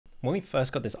When we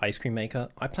first got this ice cream maker,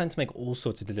 I planned to make all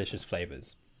sorts of delicious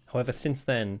flavors. However, since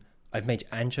then, I've made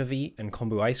anchovy and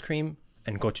kombu ice cream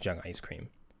and gochujang ice cream.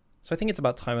 So I think it's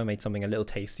about time I made something a little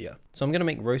tastier. So I'm going to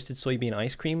make roasted soybean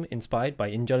ice cream inspired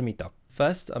by injeol mitak.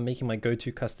 First, I'm making my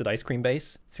go-to custard ice cream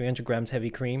base, 300 grams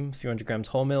heavy cream, 300 grams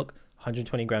whole milk,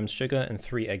 120 grams sugar, and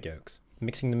 3 egg yolks.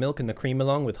 Mixing the milk and the cream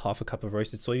along with half a cup of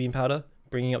roasted soybean powder,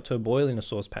 bringing up to a boil in a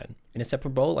saucepan. In a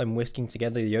separate bowl, I'm whisking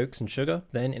together the yolks and sugar.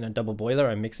 Then in a double boiler,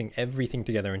 I'm mixing everything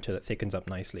together until it thickens up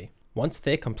nicely. Once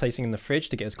thick, I'm placing it in the fridge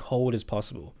to get as cold as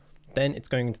possible. Then it's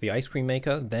going into the ice cream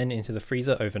maker, then into the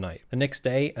freezer overnight. The next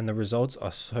day, and the results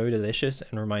are so delicious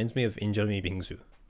and reminds me of injeol mi bingsu.